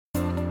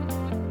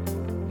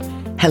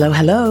Hello,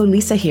 hello,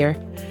 Lisa here.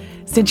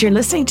 Since you're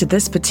listening to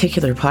this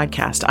particular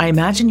podcast, I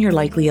imagine you're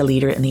likely a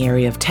leader in the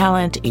area of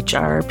talent,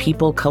 HR,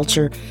 people,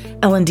 culture,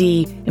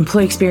 L&D,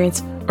 employee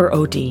experience, or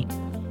OD.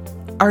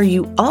 Are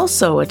you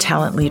also a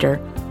talent leader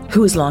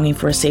who is longing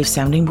for a safe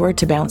sounding board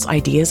to bounce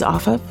ideas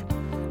off of?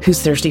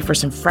 Who's thirsty for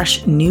some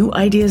fresh new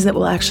ideas that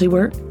will actually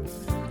work?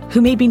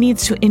 Who maybe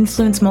needs to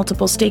influence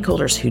multiple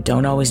stakeholders who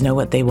don't always know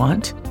what they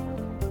want?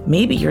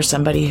 Maybe you're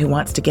somebody who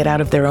wants to get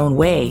out of their own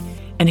way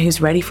and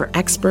who's ready for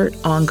expert,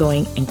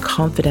 ongoing, and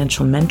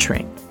confidential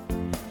mentoring.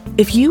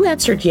 If you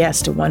answered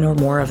yes to one or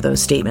more of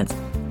those statements,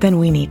 then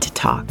we need to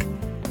talk.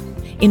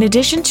 In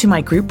addition to my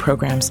group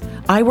programs,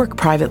 I work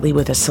privately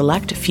with a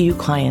select few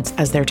clients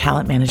as their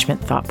talent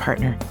management thought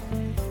partner.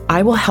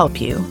 I will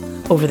help you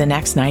over the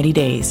next 90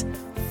 days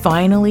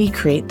finally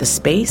create the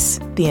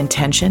space, the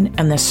intention,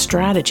 and the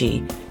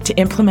strategy to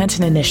implement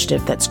an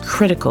initiative that's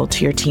critical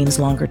to your team's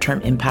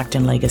longer-term impact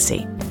and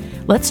legacy.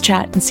 Let's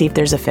chat and see if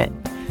there's a fit.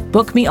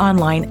 Book me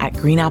online at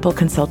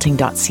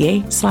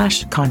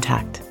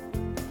greenappleconsulting.ca/contact.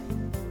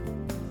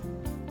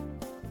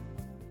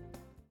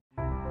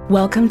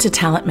 Welcome to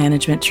Talent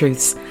Management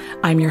Truths.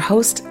 I'm your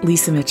host,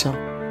 Lisa Mitchell.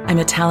 I'm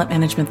a talent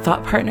management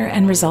thought partner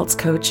and results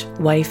coach,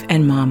 wife,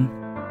 and mom.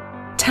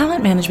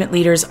 Talent management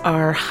leaders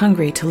are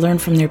hungry to learn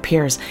from their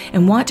peers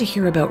and want to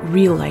hear about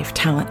real-life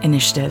talent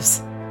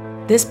initiatives.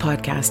 This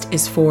podcast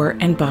is for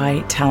and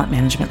by talent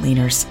management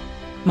leaders.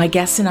 My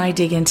guests and I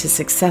dig into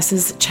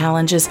successes,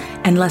 challenges,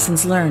 and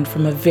lessons learned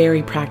from a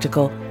very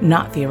practical,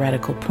 not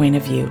theoretical point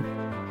of view.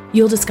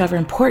 You'll discover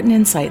important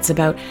insights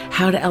about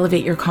how to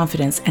elevate your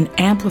confidence and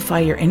amplify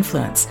your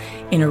influence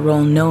in a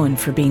role known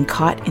for being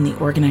caught in the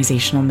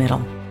organizational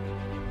middle.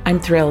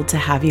 I'm thrilled to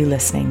have you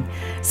listening.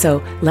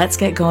 So let's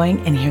get going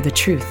and hear the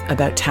truth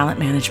about talent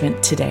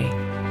management today.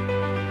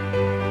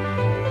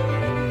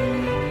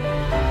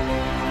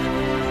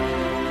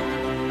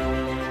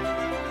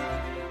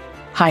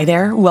 Hi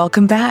there,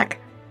 welcome back.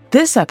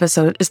 This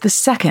episode is the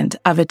second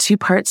of a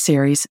two-part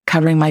series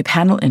covering my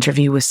panel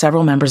interview with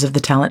several members of the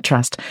Talent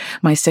Trust,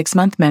 my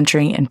 6-month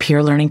mentoring and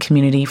peer learning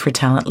community for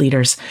talent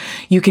leaders.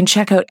 You can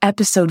check out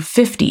episode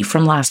 50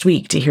 from last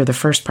week to hear the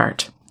first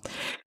part.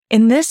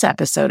 In this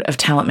episode of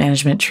Talent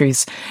Management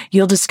Truths,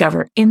 you'll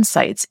discover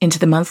insights into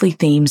the monthly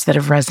themes that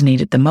have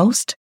resonated the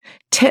most,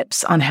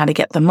 tips on how to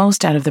get the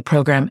most out of the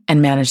program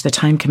and manage the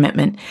time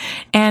commitment,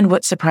 and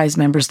what surprised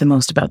members the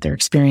most about their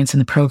experience in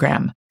the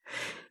program.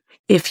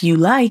 If you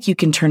like, you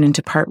can turn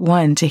into part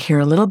 1 to hear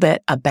a little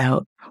bit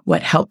about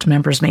what helped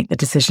members make the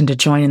decision to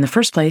join in the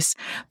first place,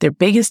 their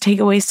biggest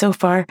takeaways so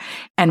far,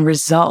 and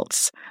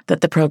results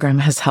that the program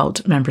has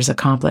helped members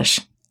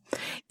accomplish.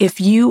 If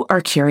you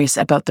are curious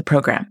about the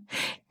program,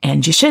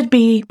 and you should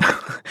be,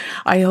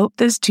 I hope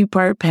this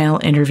 2-part panel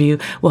interview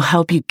will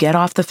help you get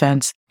off the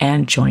fence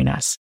and join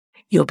us.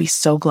 You'll be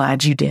so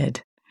glad you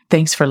did.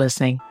 Thanks for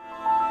listening.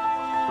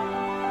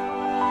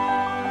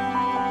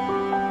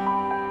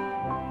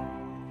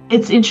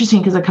 It's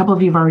interesting because a couple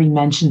of you have already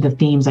mentioned the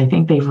themes. I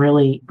think they've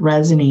really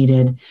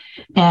resonated.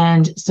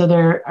 And so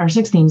there are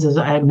 6 themes, as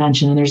I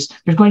mentioned, and there's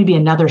going to be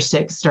another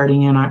 6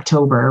 starting in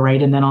October,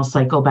 right? And then I'll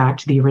cycle back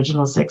to the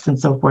original 6 and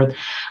so forth.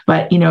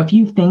 But, if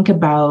you think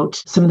about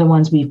some of the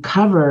ones we've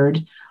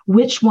covered,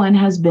 which one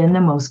has been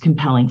the most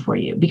compelling for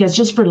you? Because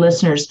just for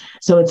listeners,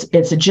 so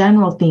it's a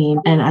general theme.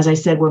 And as I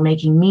said, we're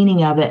making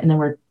meaning of it. And then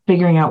we're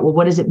figuring out, well,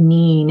 what does it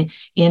mean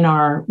in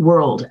our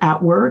world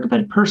at work,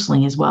 but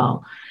personally as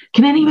well?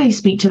 Can anybody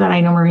speak to that?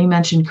 I know Marie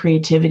mentioned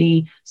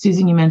creativity.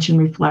 Susan, you mentioned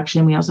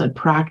reflection. We also had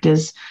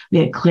practice. We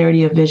had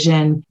clarity of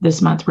vision.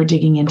 This month, we're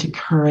digging into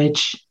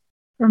courage.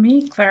 For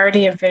me,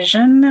 clarity of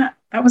vision,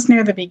 that was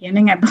near the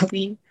beginning, I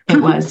believe.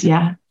 It was,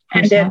 yeah.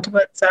 And it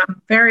was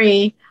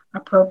very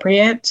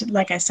appropriate,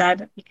 like I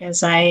said,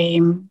 because I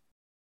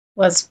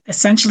was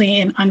essentially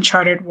in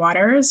uncharted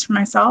waters for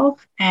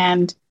myself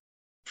and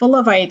full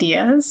of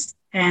ideas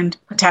and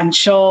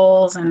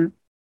potentials and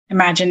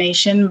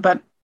imagination, but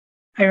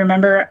I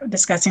remember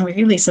discussing with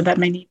you, Lisa, that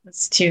my need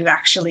was to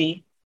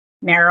actually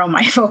narrow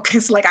my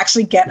focus, like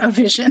actually get a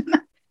vision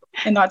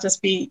and not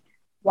just be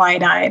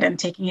wide-eyed and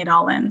taking it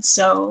all in.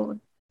 So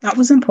that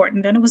was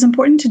important. And it was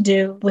important to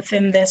do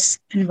within this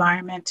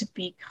environment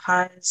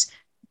because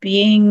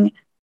being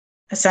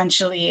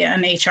essentially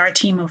an HR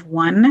team of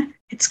one,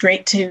 it's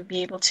great to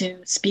be able to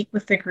speak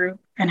with the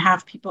group and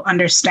have people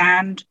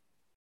understand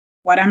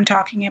what I'm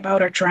talking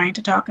about or trying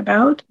to talk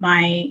about.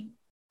 My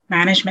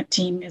management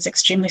team is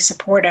extremely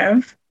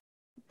supportive,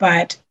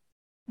 but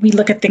we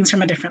look at things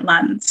from a different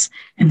lens.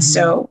 And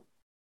so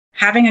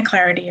having a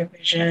clarity of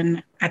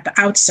vision at the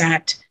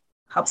outset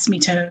helps me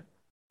to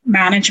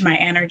manage my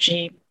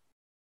energy,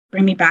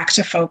 bring me back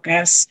to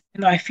focus.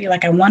 Even though I feel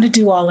like I want to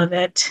do all of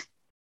it,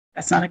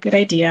 that's not a good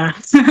idea.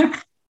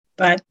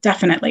 But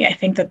definitely, I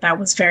think that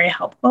was very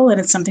helpful. And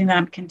it's something that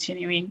I'm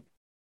continuing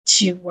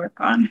to work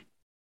on.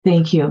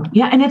 Thank you.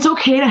 Yeah. And it's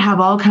okay to have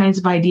all kinds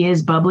of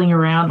ideas bubbling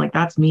around. Like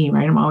that's me,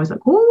 right? I'm always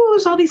like, oh,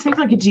 there's all these things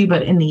I could do.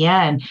 But in the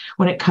end,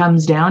 when it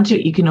comes down to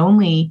it, you can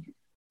only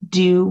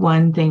do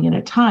one thing at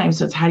a time.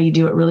 So it's how do you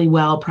do it really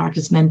well,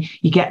 practice, and then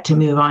you get to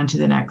move on to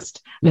the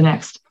next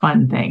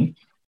fun thing.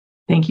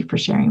 Thank you for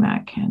sharing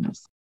that,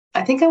 Candace.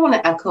 I think I want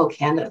to echo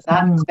Candace,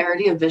 that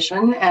clarity of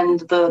vision and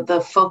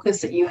the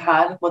focus that you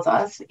had with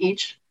us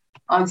each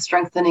on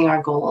strengthening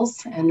our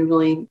goals and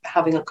really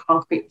having a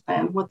concrete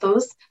plan with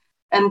those.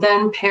 And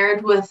then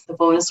paired with the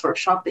bonus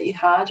workshop that you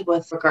had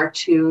with regard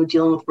to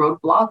dealing with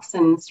roadblocks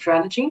and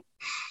strategy,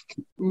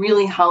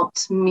 really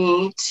helped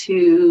me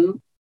to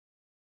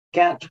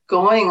get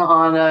going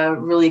on a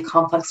really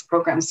complex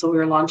program. So we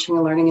were launching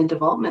a learning and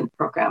development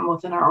program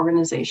within our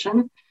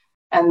organization.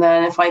 And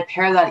then if I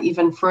pair that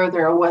even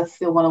further with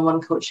the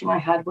one-on-one coaching I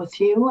had with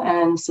you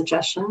and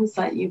suggestions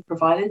that you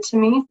provided to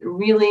me, it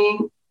really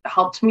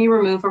helped me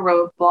remove a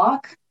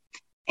roadblock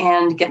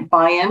and get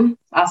buy-in,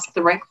 ask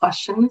the right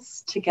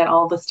questions to get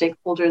all the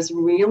stakeholders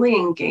really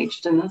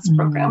engaged in this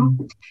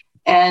program.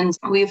 And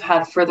we've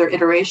had further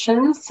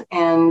iterations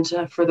and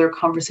further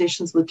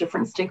conversations with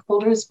different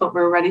stakeholders, but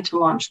we're ready to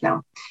launch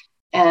now.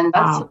 And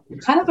that's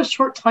kind of a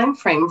short time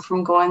frame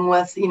from going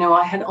with,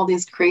 I had all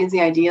these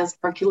crazy ideas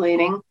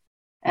percolating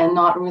and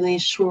not really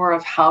sure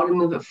of how to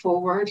move it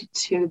forward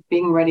to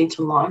being ready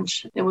to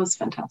launch. It was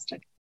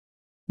fantastic.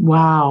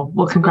 Wow.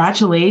 Well,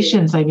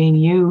 congratulations. I mean,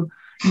 you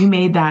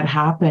made that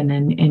happen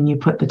and you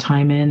put the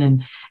time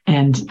in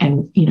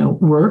and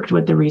worked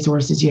with the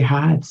resources you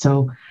had.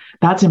 So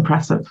that's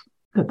impressive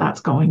that's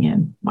going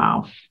in.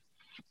 Wow.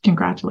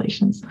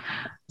 Congratulations.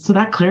 So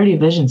that clarity of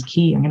vision is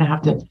key. I'm going to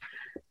have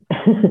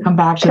to come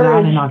back to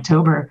that in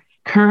October.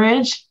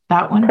 Courage,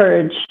 that one?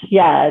 Courage.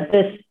 Yeah.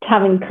 Just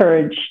having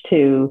courage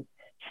to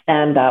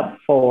stand up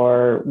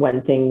for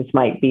when things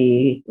might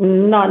be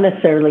not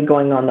necessarily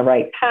going on the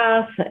right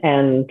path,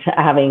 and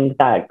having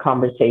that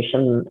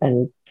conversation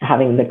and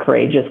having the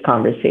courageous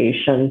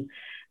conversation.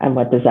 And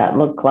what does that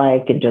look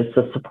like? And just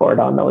the support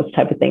on those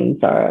type of things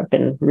have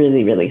been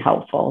really, really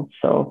helpful.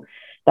 So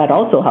that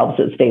also helps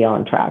us stay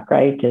on track,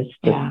 right? Is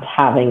just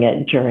having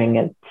it during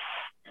it.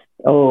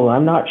 Oh,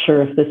 I'm not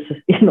sure if this is,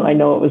 I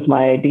know it was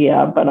my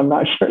idea, but I'm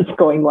not sure it's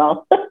going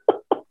well.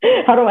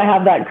 How do I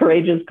have that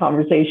courageous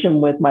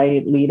conversation with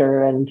my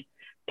leader and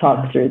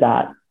talk through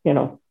that?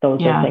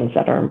 Those are things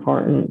that are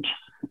important.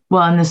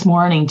 Well, and this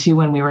morning too,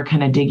 when we were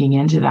kind of digging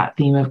into that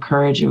theme of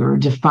courage, we were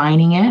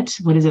defining it.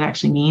 What does it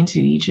actually mean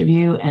to each of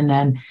you? And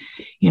then,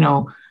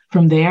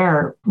 from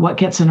there, what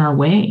gets in our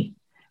way,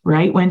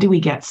 right? When do we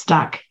get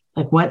stuck?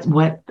 Like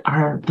what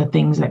are the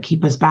things that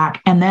keep us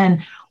back? And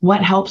then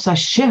what helps us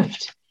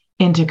shift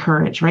into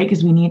courage, right?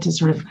 Because we need to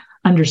sort of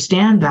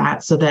understand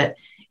that so that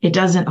it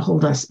doesn't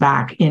hold us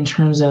back in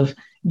terms of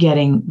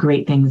getting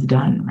great things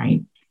done,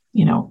 right?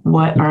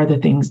 What are the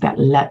things that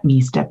let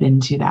me step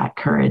into that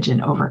courage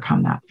and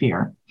overcome that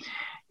fear?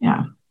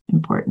 Yeah,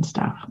 important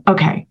stuff.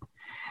 Okay.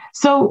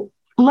 So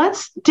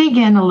let's dig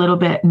in a little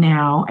bit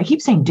now. I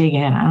keep saying dig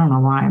in. I don't know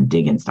why I'm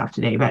digging stuff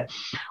today, but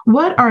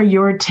what are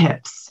your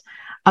tips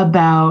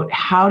about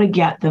how to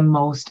get the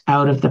most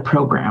out of the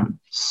program?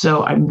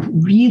 So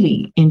I'm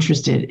really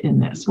interested in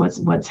this.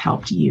 What's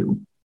helped you?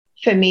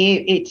 For me,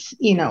 it's,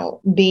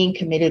 being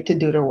committed to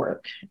do the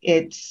work.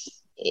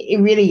 It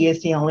really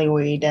is the only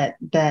way that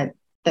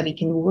it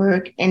can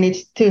work. And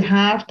it's to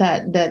have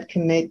that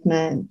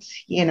commitment,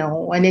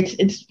 and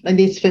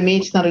it's for me,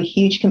 it's not a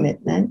huge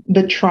commitment,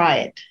 but try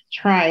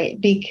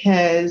it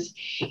because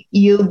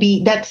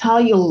that's how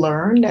you'll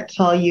learn. That's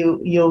how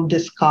you'll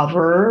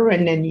discover.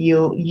 And then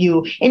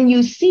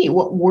you see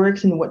what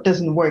works and what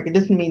doesn't work. It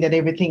doesn't mean that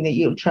everything that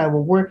you'll try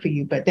will work for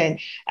you, but then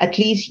at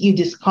least you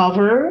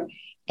discover.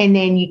 And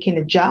then you can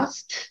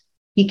adjust,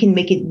 you can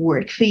make it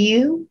work for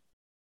you.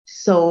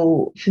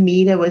 So for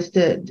me, that was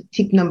the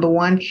tip number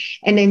one.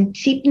 And then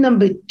tip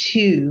number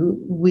two,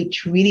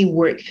 which really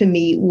worked for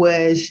me,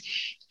 was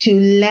to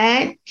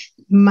let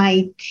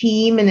my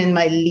team and then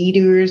my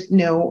leaders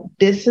know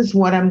this is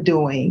what I'm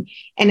doing,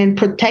 and then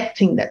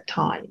protecting that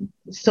time.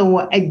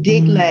 So I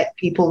did let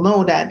people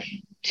know that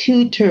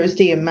 2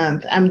 Thursdays a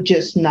month, I'm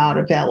just not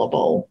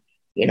available,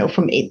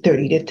 from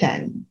 8:30 to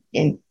 10.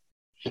 And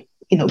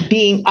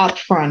being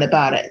upfront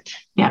about it.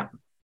 Yeah.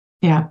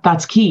 Yeah.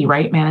 That's key,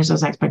 right? Manage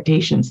those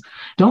expectations.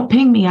 Don't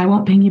ping me. I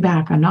won't ping you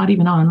back. I'm not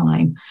even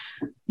online.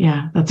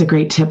 Yeah. That's a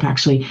great tip,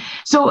 actually.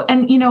 So,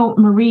 and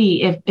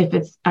Marie, if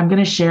it's, I'm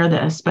going to share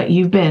this, but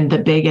you've been the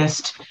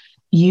biggest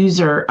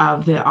user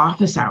of the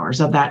office hours,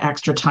 of that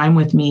extra time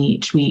with me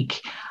each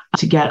week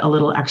to get a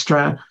little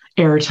extra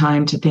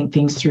airtime to think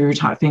things through,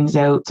 talk things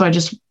out. So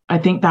I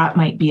think that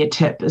might be a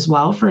tip as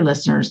well for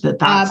listeners that's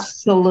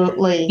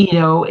absolutely,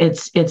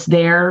 it's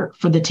there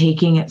for the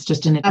taking. It's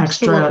just an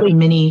extra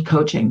mini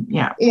coaching.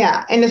 Yeah.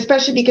 Yeah. And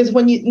especially because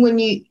when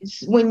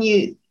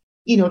you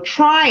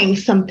trying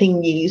something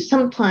new,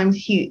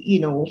 sometimes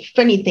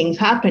funny things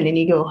happen and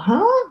you go,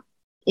 huh?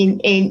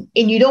 And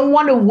you don't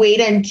want to wait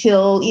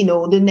until,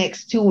 the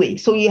next 2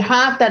 weeks. So you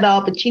have that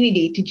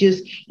opportunity to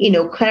just,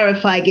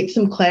 clarify, get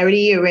some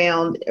clarity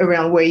around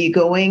where you're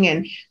going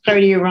and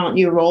clarity around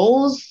your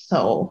roles.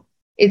 So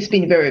it's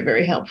been very,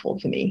 very helpful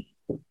for me.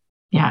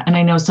 Yeah. And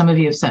I know some of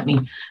you have sent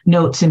me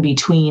notes in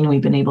between.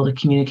 We've been able to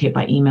communicate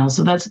by email.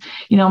 So that's,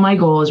 my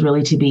goal is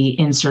really to be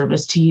in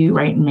service to you,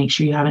 right? And make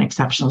sure you have an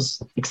exceptional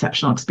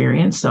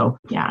experience. So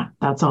yeah,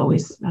 that's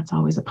always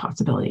a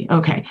possibility.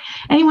 Okay.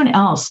 Anyone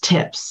else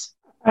tips?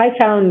 I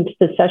found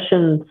the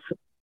sessions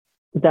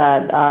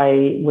that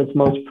I was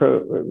most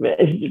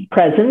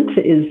present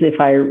is if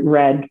I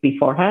read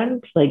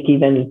beforehand, like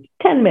even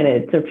 10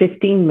 minutes or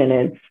 15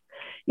 minutes.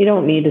 You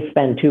don't need to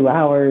spend 2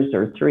 hours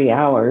or 3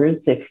 hours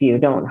if you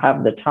don't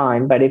have the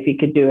time, but if you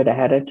could do it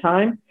ahead of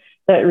time,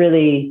 that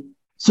really...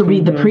 So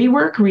read the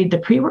pre-work, or read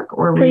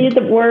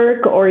the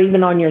work, or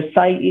even on your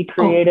site you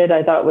created,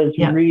 I thought was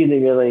really,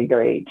 really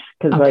great,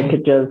 because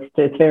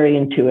it's very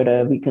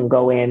intuitive. You can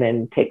go in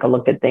and take a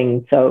look at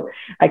things. So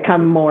I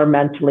come more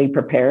mentally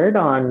prepared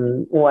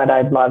on what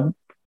I'd love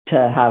to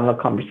have a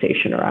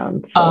conversation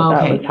around. So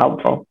that was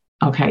helpful.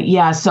 Okay.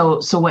 Yeah. So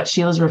what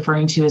Sheila's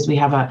referring to is we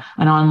have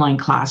an online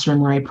classroom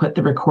where I put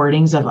the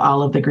recordings of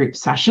all of the group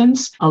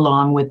sessions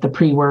along with the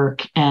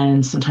pre-work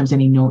and sometimes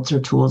any notes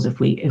or tools if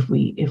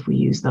we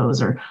use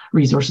those, or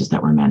resources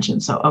that were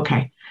mentioned. So,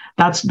 okay,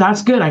 that's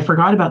good. I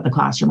forgot about the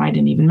classroom. I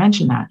didn't even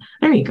mention that.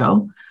 There you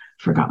go.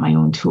 Forgot my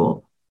own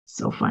tool.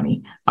 So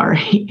funny. All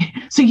right.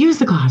 So use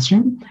the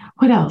classroom.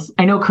 What else?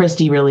 I know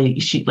Christy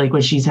really,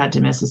 when she's had to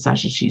miss a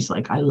session, she's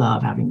like, I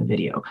love having the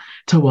video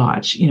to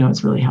watch.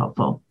 It's really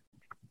helpful.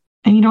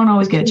 And you don't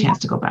always get a chance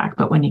to go back,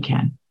 but when you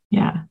can,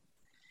 yeah.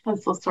 I'm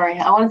so sorry.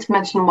 I wanted to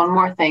mention one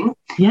more thing.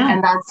 Yeah.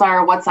 And that's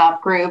our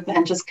WhatsApp group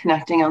and just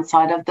connecting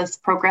outside of this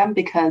program,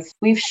 because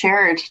we've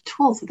shared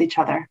tools with each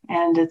other.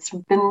 And it's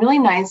been really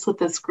nice with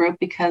this group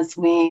because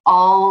we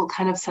all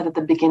kind of said at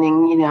the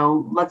beginning,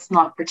 let's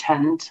not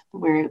pretend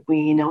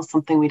we know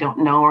something we don't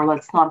know, or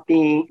let's not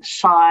be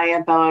shy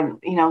about,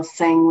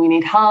 saying we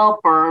need help,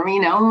 or,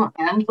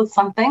 end with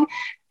something.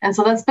 And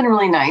so that's been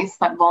really nice,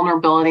 that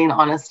vulnerability and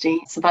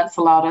honesty. So that's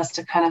allowed us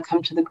to kind of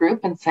come to the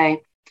group and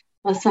say,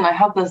 listen, I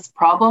have this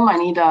problem. I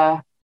need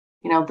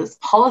this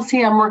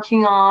policy I'm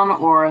working on,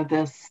 or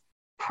this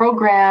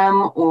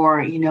program,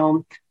 or,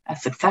 a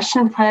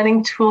succession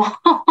planning tool.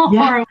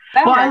 Yeah.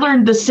 Well, I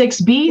learned the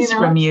 6 B's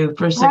from you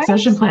for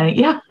succession planning.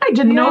 Yeah. I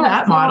didn't know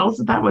that model.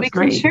 So that was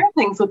great. We can share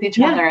things with each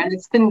other, and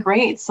it's been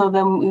great. So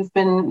then we've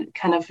been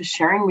kind of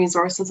sharing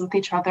resources with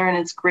each other, and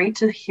it's great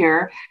to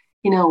hear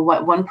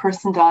what one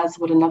person does,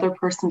 what another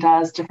person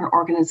does, different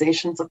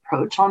organizations'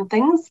 approach on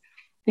things,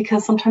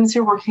 because sometimes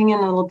you're working in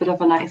a little bit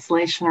of an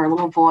isolation or a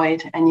little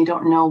void, and you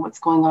don't know what's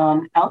going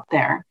on out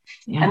there.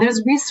 Yeah. And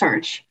there's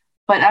research,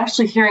 but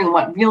actually hearing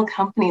what real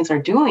companies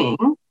are doing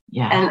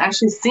and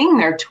actually seeing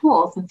their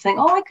tools and saying,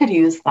 oh, I could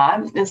use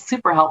that, is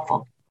super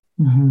helpful.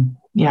 Mm-hmm.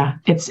 Yeah,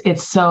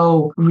 it's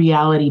so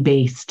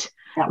reality-based.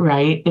 Yeah.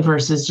 Right.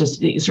 Versus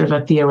just sort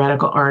of a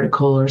theoretical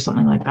article or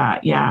something like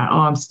that. Yeah.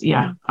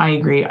 I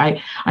agree.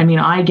 I mean,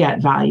 I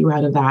get value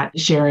out of that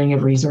sharing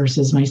of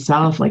resources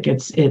myself. Like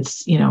it's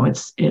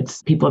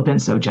people have been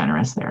so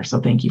generous there. So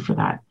thank you for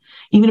that.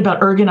 Even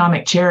about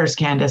ergonomic chairs,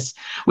 Candace,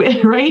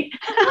 right?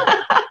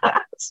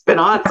 It's been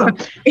awesome.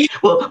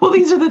 Well,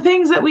 these are the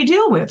things that we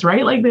deal with,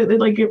 right? Like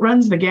it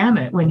runs the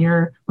gamut when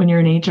you're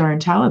in HR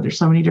and talent. There's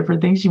so many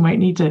different things you might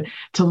need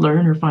to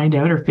learn or find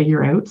out or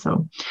figure out.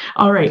 So,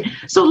 all right.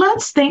 So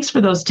thanks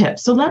for those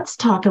tips. So let's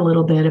talk a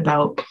little bit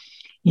about,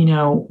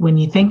 when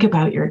you think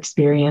about your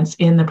experience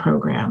in the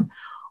program,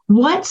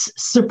 what's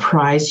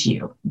surprised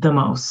you the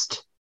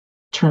most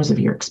in terms of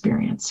your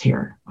experience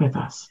here with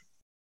us?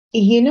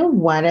 You know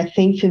what? I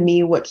think for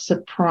me, what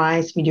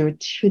surprised me, there were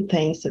 2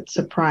 things that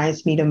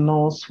surprised me the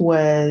most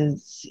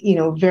was,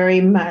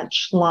 very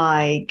much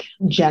like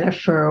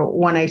Jennifer,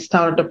 when I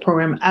started the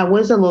program, I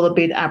was a little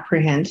bit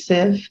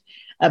apprehensive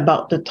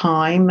about the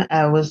time.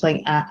 I was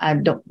like, I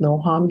don't know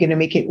how I'm going to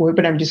make it work,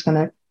 but I'm just going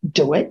to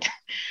do it.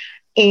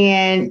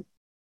 And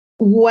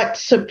what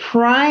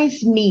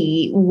surprised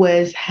me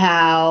was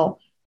how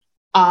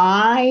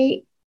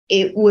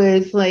it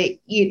was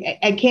like,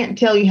 I can't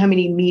tell you how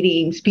many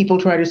meetings people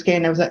try to schedule.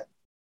 And I was like,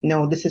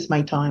 no, this is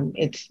my time.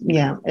 It's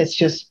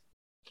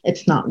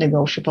not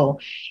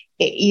negotiable.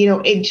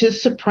 It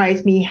just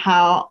surprised me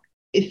how,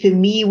 for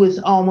me, it was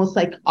almost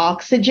like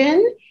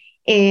oxygen.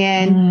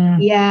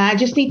 And I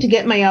just need to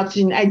get my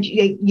oxygen.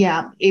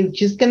 It's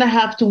just going to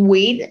have to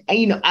wait,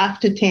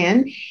 after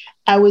 10.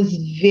 I was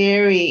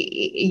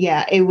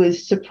it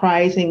was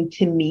surprising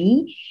to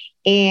me.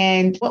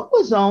 And what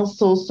was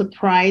also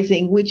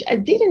surprising, which I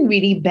didn't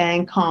really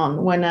bank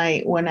on when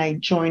I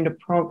joined the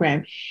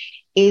program,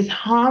 is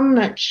how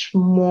much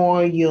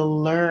more you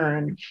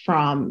learn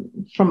from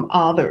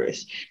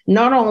others,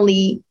 not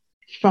only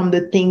from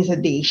the things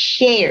that they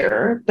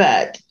share,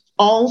 but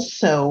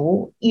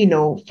also,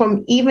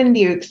 from even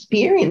their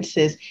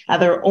experiences at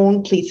their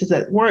own places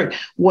at work,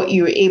 what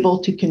you're able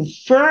to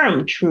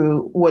confirm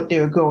through what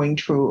they're going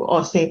through,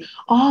 or say,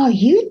 oh,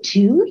 you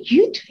too,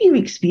 you're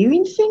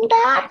experiencing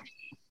that.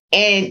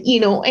 And,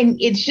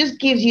 and it just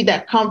gives you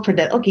that comfort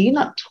that, okay, you're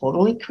not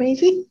totally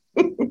crazy.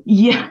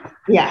 Yeah.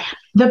 Yeah.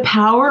 The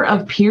power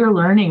of peer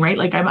learning, right?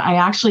 Like I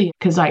actually,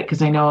 because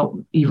I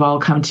know you've all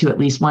come to at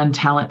least one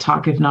talent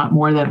talk, if not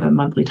more, than the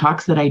monthly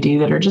talks that I do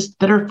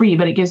that are free,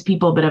 but it gives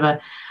people a bit of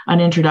an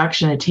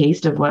introduction, a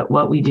taste of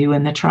what we do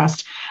in the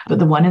trust. But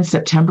the one in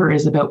September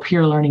is about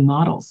peer learning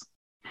models,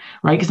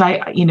 right?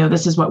 Because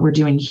this is what we're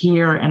doing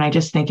here. And I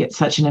just think it's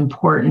such an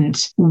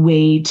important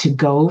way to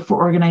go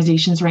for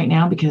organizations right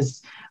now,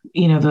 because,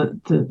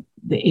 the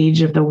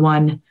age of the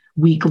 1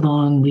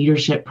 week-long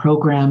leadership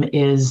program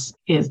is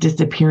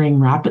disappearing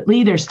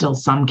rapidly. There's still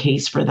some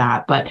case for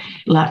that, but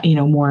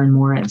more and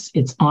more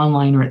it's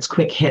online or it's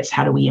quick hits.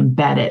 How do we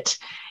embed it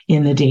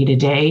in the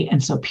day-to-day?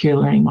 And so peer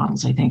learning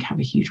models, I think, have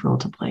a huge role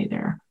to play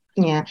there.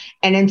 Yeah.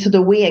 And then so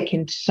the way I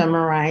can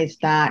summarize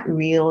that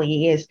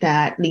really is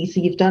that, Lisa,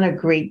 you've done a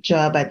great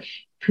job at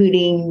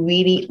putting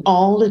really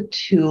all the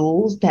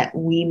tools that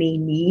we may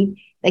need,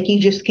 like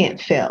you just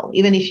can't fail,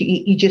 even if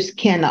you just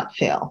cannot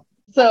fail.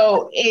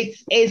 So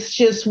it's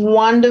just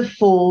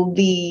wonderful,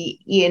 the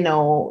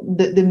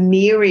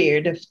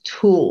myriad of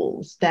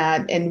tools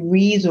and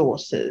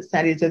resources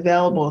that is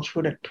available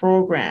through the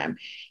program,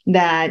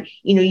 that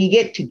you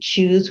get to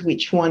choose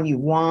which one you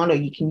want, or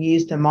you can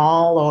use them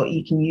all, or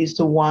you can use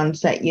the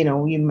ones that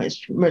you're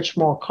much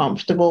more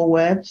comfortable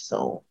with.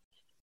 So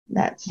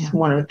that's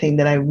one of the things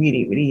that I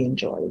really, really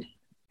enjoyed.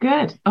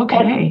 Good.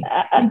 Okay.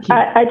 Thank you.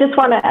 I just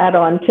want to add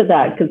on to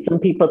that, because some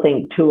people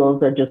think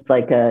tools are just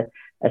like a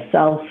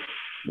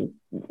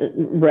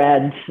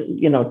self-read,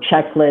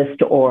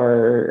 checklist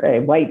or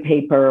a white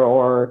paper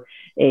or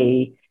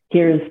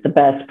here's the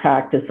best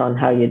practice on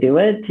how you do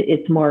it.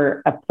 It's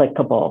more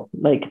applicable.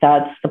 Like,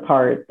 that's the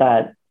part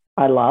that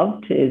I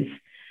loved is,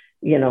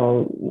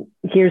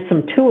 here's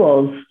some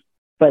tools,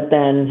 but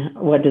then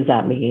what does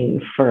that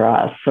mean for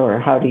us, or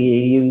how do you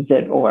use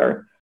it,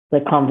 or the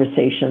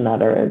conversation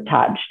that are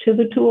attached to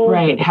the tool.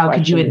 Right. How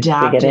could you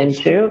adapt to get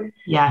into?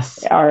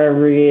 Yes. Are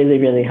really,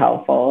 really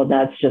helpful. And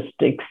that's just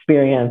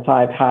experience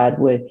I've had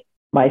with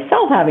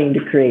myself having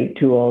to create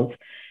tools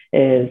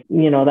is,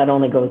 that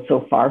only goes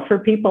so far for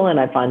people. And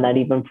I find that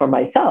even for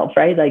myself,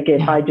 right? Like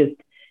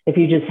if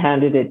you just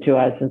handed it to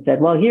us and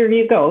said, well, here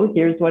you go,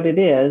 here's what it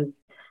is.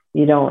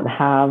 You don't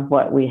have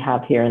what we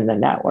have here in the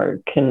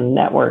network, and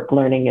network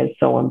learning is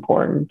so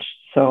important.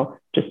 So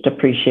just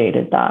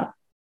appreciated that.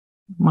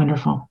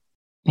 Wonderful.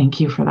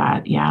 Thank you for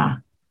that. Yeah.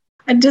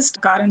 It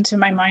just got into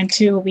my mind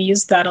too. We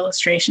used that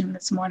illustration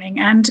this morning,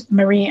 and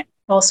Marie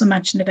also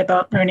mentioned it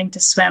about learning to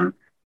swim.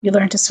 You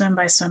learn to swim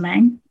by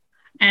swimming.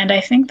 And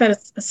I think that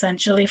it's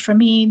essentially, for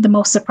me, the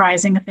most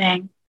surprising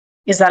thing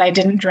is that I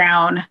didn't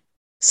drown.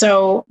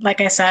 So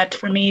like I said,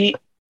 for me,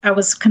 I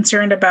was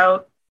concerned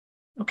about,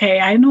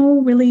 okay, I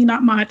know really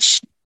not much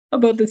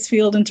about this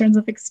field in terms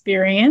of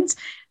experience.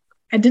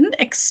 I didn't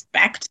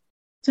expect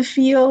to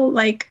feel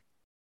like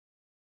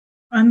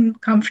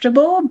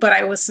uncomfortable, but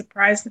I was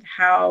surprised at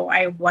how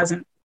I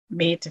wasn't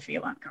made to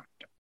feel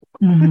uncomfortable.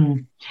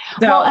 Mm-hmm.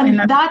 So, and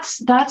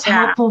that's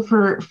helpful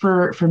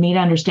for me to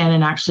understand,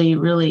 and actually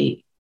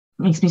really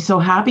makes me so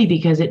happy,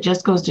 because it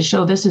just goes to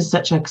show this is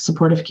such a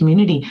supportive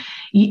community.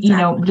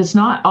 But it's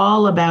not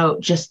all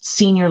about just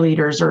senior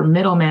leaders or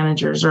middle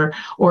managers or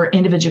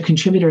individual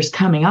contributors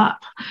coming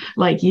up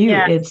like you.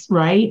 It's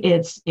right.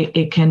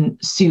 It can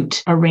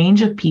suit a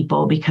range of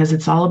people, because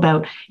it's all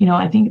about,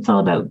 I think it's all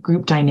about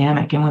group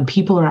dynamic. And when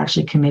people are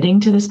actually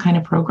committing to this kind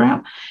of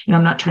program,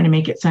 I'm not trying to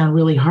make it sound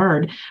really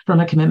hard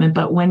from a commitment,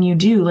 but when you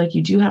do,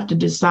 you do have to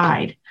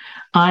decide,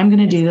 I'm going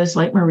to do this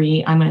like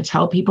Marie. I'm going to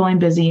tell people I'm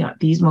busy at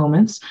these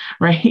moments,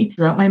 right,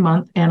 throughout my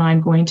month, and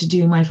I'm going to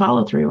do my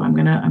follow through. I'm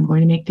going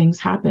to make things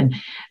happen.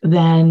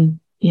 Then,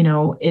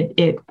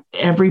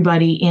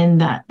 everybody in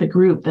the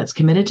group that's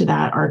committed to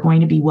that are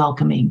going to be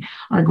welcoming,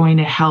 are going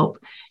to help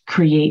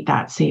create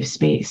that safe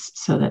space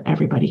so that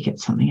everybody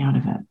gets something out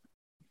of it.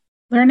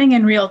 Learning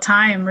in real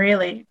time,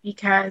 really,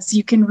 because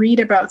you can read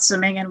about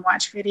swimming and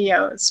watch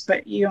videos,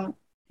 but you don't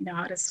know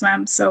how to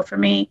swim. So for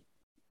me,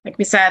 like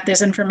we said,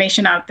 there's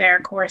information out there,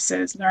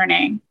 courses,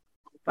 learning,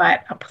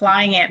 but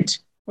applying it,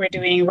 we're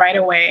doing right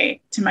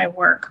away to my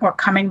work, or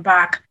coming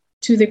back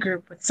to the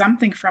group with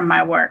something from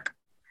my work.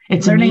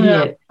 It's learning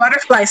immediate.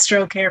 Butterfly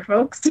stroke here,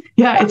 folks.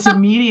 Yeah, it's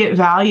immediate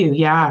value.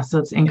 Yeah, so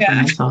it's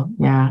incremental.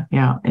 Yeah,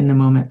 in the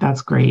moment.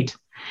 That's great.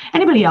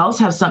 Anybody else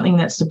have something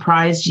that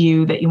surprised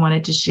you that you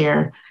wanted to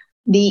share?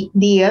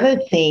 The other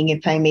thing,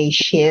 if I may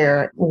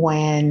share,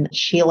 when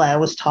Sheila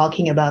was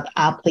talking about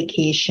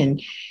application,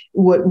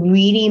 what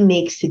really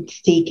makes it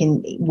stick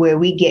and where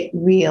we get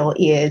real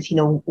is,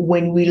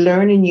 when we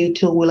learn a new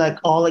tool, we're like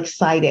all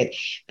excited.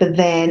 But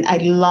then I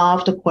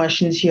love the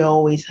questions you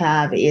always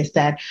have is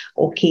that,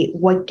 okay,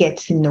 what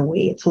gets in the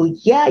way? So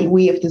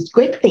we have this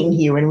great thing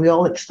here and we're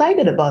all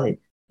excited about it.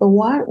 But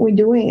why aren't we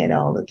doing it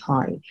all the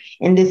time?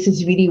 And this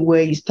is really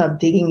where you start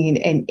digging in,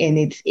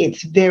 and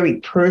it's very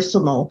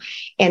personal.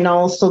 And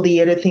also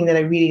the other thing that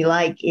I really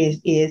like is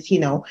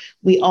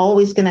we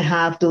always going to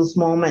have those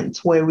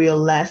moments where we're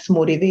less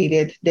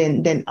motivated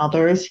than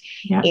others.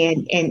 Yeah.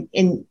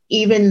 And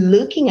even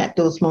looking at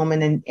those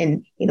moments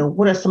and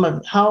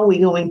how are we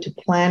going to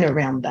plan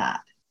around that?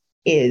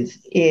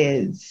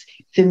 is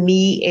for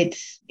me,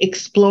 it's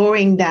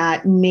exploring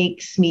that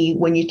makes me,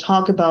 when you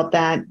talk about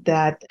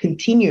that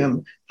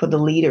continuum for the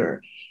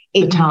leader,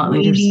 it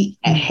really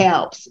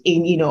helps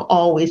in,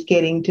 always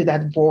getting to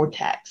that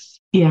vortex.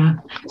 Yeah.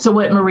 So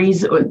what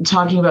Marie's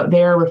talking about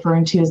there,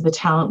 referring to as the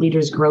talent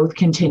leaders growth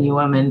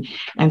continuum.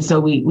 And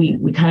so we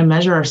kind of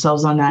measure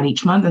ourselves on that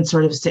each month and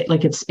sort of say,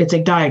 like, it's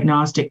a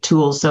diagnostic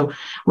tool. So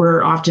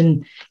we're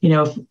often,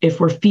 if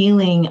we're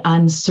feeling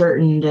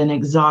uncertain and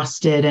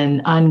exhausted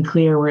and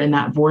unclear, we're in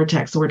that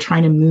vortex. So we're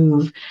trying to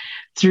move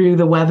through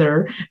the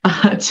weather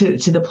to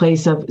the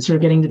place of sort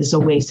of getting to this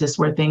oasis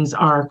where things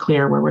are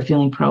clear, where we're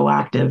feeling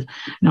proactive,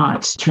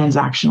 not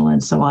transactional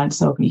and so on.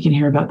 So you can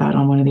hear about that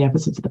on one of the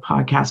episodes of the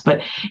podcast. But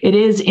it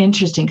is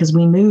interesting because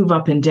we move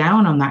up and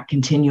down on that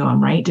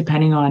continuum, right?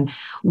 Depending on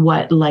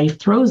what life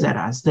throws at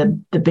us, the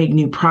big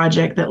new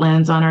project that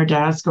lands on our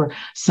desk, or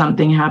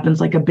something happens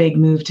like a big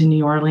move to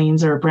New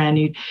Orleans, or a brand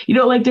new,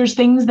 like there's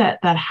things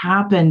that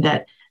happen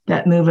that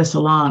move us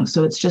along.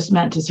 So it's just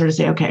meant to sort of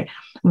say, okay,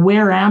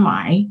 where am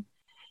I?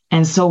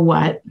 And so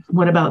what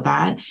about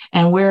that?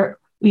 And where,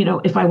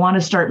 if I want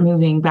to start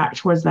moving back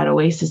towards that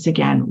oasis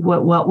again,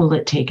 what will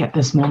it take at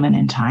this moment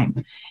in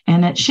time?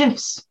 And it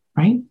shifts,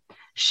 right?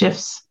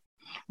 Shifts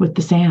with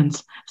the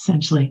sands,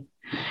 essentially.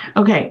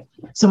 Okay.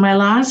 So my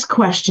last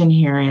question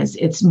here is,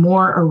 it's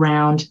more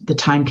around the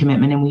time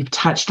commitment, and we've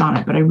touched on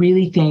it, but I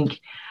really think,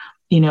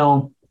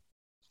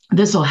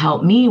 this will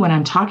help me when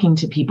I'm talking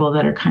to people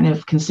that are kind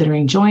of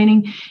considering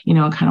joining,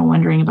 and kind of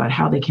wondering about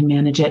how they can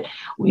manage it.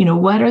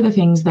 What are the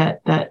things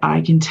that I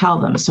can tell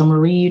them? So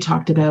Marie, you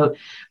talked about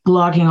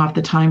blocking off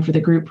the time for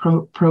the group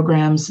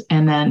programs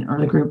or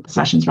the group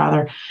sessions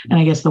rather, and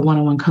I guess the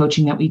one-on-one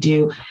coaching that we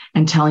do,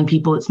 and telling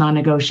people it's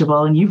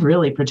non-negotiable, and you've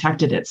really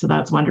protected it. So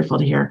that's wonderful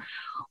to hear.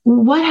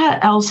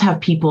 What else have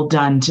people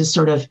done to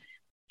sort of,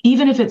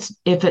 even if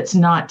it's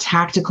not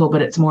tactical,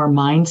 but it's more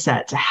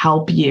mindset, to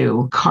help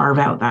you carve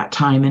out that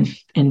time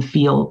and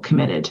feel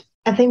committed?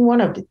 I think one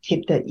of the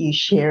tips that you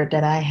shared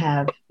that I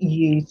have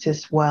used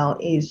as well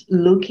is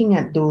looking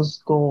at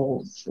those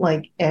goals,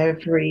 like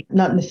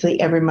not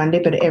necessarily every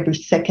Monday, but every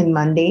second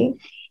Monday,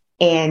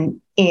 and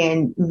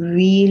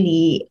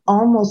really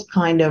almost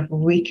kind of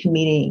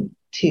recommitting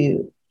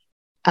to,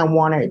 I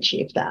want to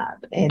achieve that.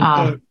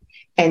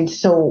 And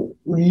so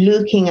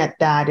looking at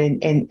that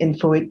and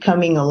for it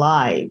coming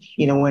alive,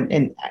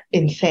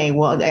 and saying,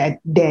 well,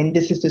 then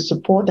this is the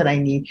support that I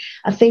need.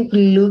 I think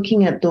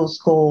looking at those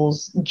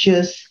goals,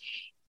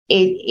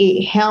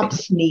 it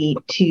helps me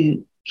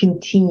to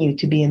continue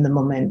to be in the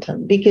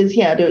momentum, because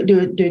there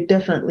are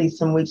definitely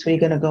some weeks where you're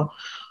going to go,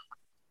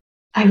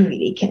 I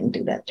really can't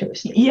do that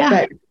Thursday. Yeah.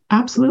 But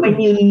absolutely. When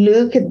you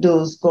look at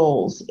those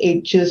goals,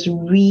 it just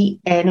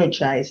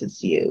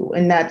re-energizes you.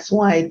 And that's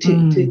why,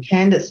 to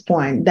Candace's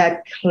point,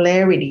 that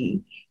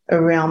clarity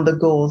around the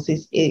goals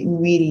it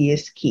really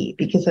is key,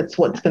 because that's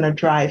what's going to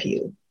drive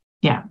you.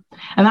 Yeah.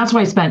 And that's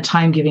why I spent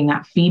time giving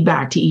that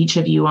feedback to each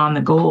of you on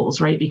the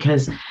goals, right?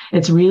 Because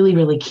it's really,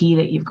 really key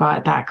that you've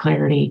got that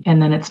clarity.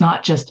 And then it's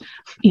not just,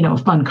 a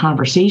fun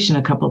conversation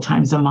a couple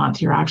times a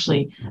month. You're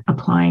actually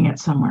applying it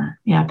somewhere.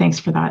 Yeah. Thanks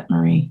for that,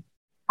 Marie.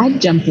 I'd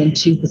jump in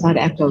too, because I'd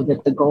echo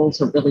that the goals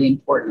are really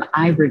important.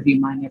 I review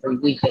mine every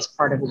week as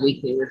part of a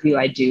weekly review.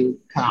 I do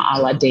kind of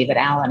a la David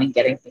Allen and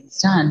getting things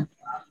done.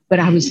 But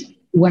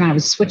when I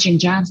was switching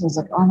jobs, I was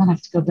like, I'm going to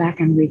have to go back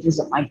and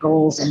revisit my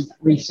goals and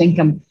rethink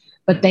them.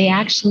 But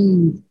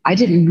I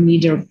didn't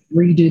need to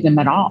redo them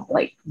at all.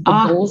 Like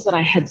the goals that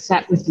I had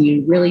set with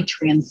you really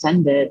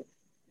transcended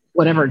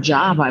whatever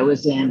job I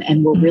was in,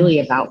 and were really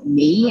about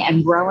me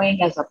and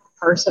growing as a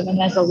person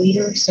and as a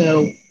leader.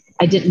 So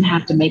I didn't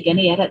have to make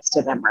any edits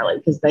to them really,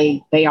 because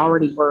they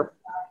already were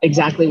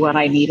exactly what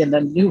I need in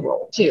the new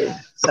role too.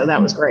 So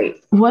that was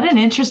great. What an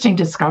interesting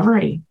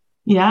discovery.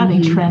 Yeah,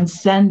 they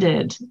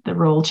transcended the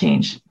role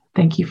change.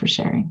 Thank you for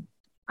sharing.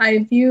 I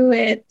view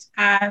it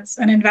as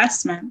an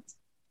investment.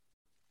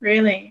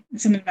 Really,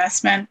 it's an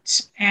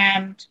investment.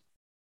 And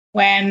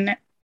when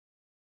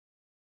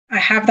I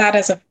have that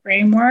as a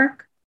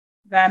framework,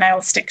 then I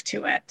will stick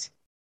to it.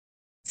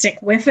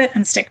 Stick with it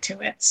and stick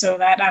to it. So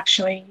that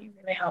actually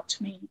really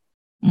helped me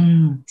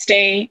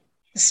stay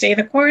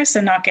the course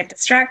and not get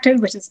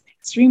distracted, which is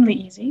extremely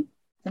easy.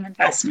 It's an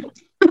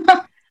investment.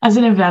 As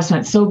an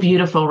investment, so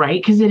beautiful,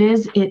 right? Because it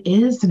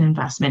is an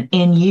investment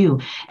in you,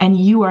 and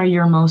you are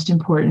your most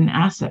important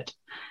asset.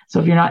 So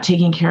if you're not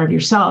taking care of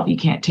yourself, you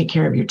can't take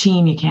care of your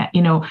team. You can't,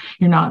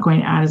 you're not going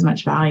to add as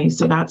much value.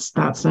 So that's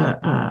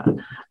a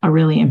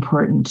really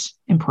important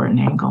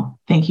angle.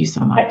 Thank you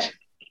so much.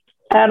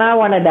 And I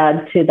wanted to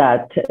add to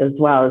that as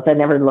well, as I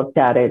never looked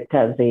at it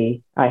as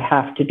I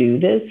have to do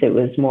this. It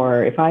was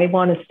more, if I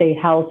want to stay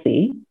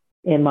healthy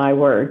in my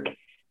work,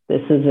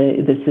 this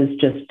is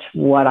just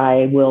what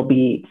I will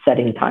be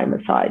setting time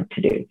aside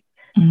to do.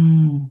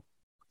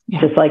 Yeah.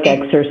 Just like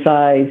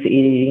exercise,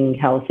 eating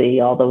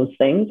healthy, all those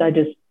things.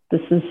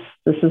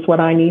 This is what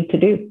I need to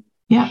do.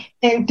 Yeah.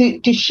 And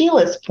to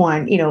Sheila's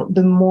point,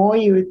 the more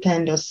you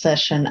attend a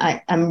session,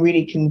 I'm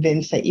really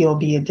convinced that you'll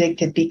be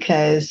addicted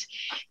because,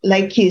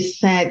 like you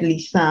said,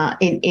 Lisa,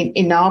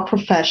 in our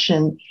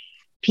profession,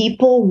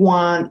 people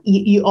want,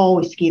 you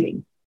always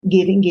giving.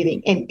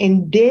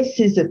 And this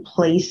is a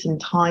place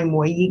and time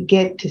where you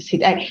get to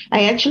sit. I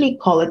actually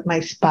call it my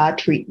spa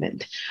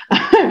treatment.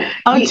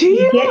 Oh, do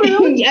you?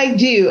 Really? I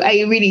do.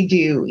 I really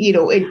do.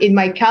 In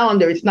my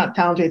calendar, it's not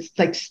calendar, it's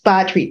like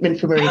spa treatment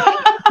for me.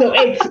 So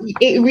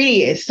it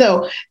really is.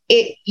 So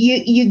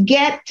you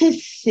get to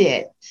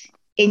sit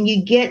and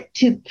you get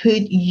to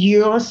put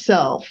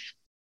yourself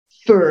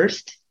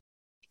first.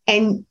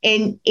 And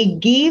it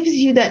gives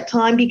you that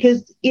time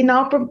because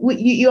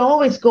you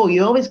always go.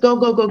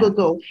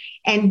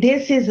 And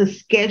this is a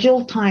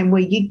scheduled time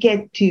where you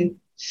get to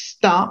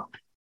stop,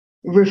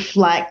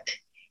 reflect,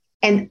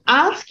 and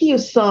ask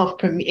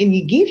yourself, and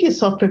you give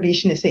yourself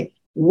permission to say,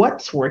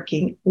 what's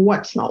working,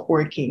 what's not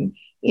working,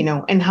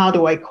 and how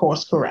do I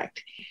course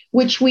correct?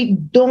 Which we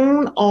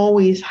don't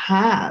always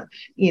have,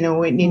 in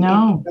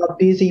our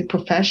busy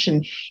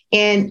profession.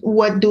 And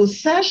what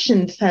those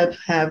sessions have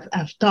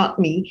taught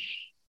me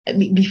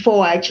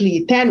before I actually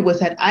attend was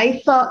that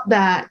I thought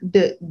that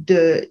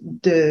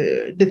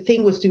the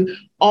thing was to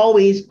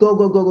always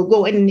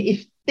go. And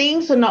if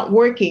things are not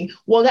working,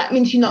 well, that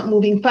means you're not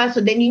moving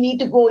faster. Then you need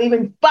to go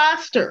even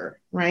faster,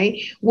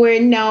 right? Where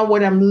now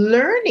what I'm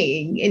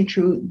learning and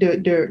through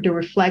the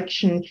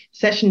reflection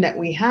session that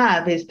we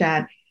have is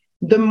that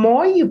the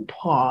more you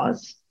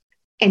pause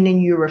and then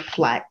you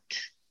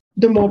reflect,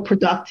 the more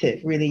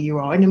productive really you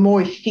are and the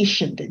more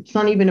efficient. It's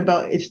not even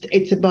about,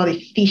 it's about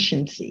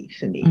efficiency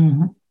for me.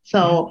 Mm-hmm.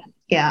 So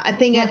yeah, I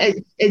think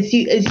as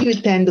you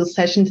attend those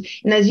sessions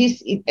and as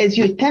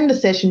you attend the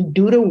session,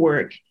 do the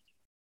work,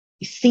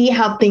 see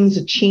how things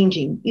are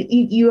changing.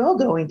 You are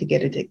going to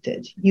get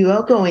addicted. You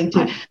are going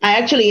to. I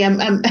actually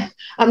am.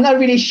 I'm not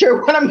really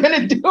sure what I'm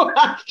going to do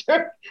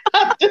after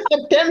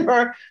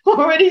September.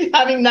 Already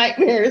having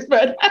nightmares,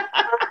 but.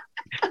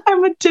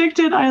 I'm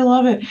addicted. I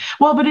love it.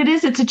 Well, but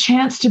it's a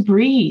chance to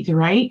breathe,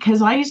 right?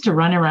 Because I used to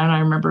run around. I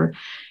remember,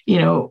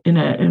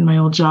 in my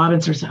old job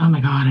and sort of say, oh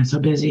my God, I'm so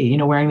busy,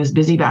 wearing this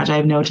busy badge. I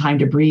have no time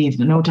to breathe,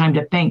 no time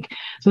to think.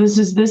 So this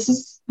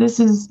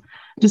is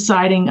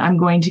deciding I'm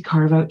going to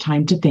carve out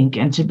time to think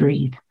and to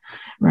breathe,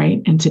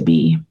 right? And to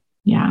be.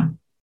 Yeah.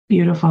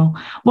 Beautiful.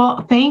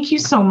 Well, thank you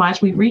so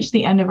much. We've reached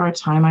the end of our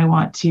time. I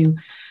want to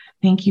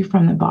thank you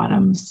from the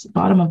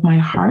bottom of my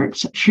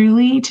heart,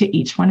 truly, to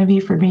each one of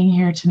you for being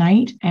here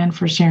tonight and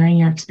for sharing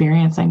your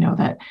experience. I know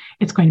that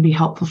it's going to be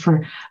helpful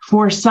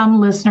for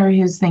some listener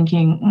who's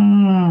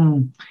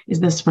thinking, is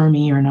this for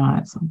me or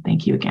not? So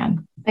thank you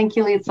again. Thank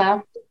you,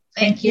 Lisa.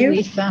 Thank you,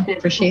 Lisa.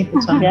 Appreciate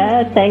the time.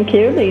 Yeah, thank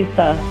you,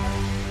 Lisa.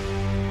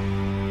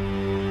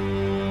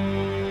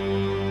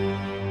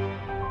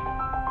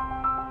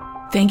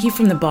 Thank you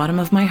from the bottom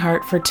of my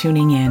heart for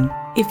tuning in.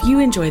 If you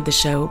enjoyed the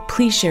show,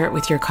 please share it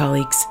with your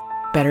colleagues.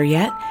 Better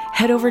yet,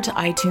 head over to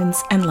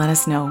iTunes and let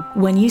us know.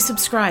 When you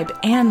subscribe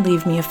and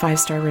leave me a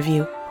 5-star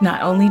review,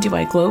 not only do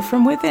I glow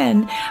from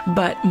within,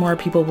 but more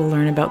people will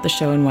learn about the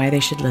show and why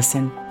they should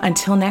listen.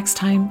 Until next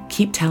time,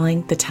 keep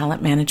telling the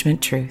talent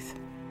management truth.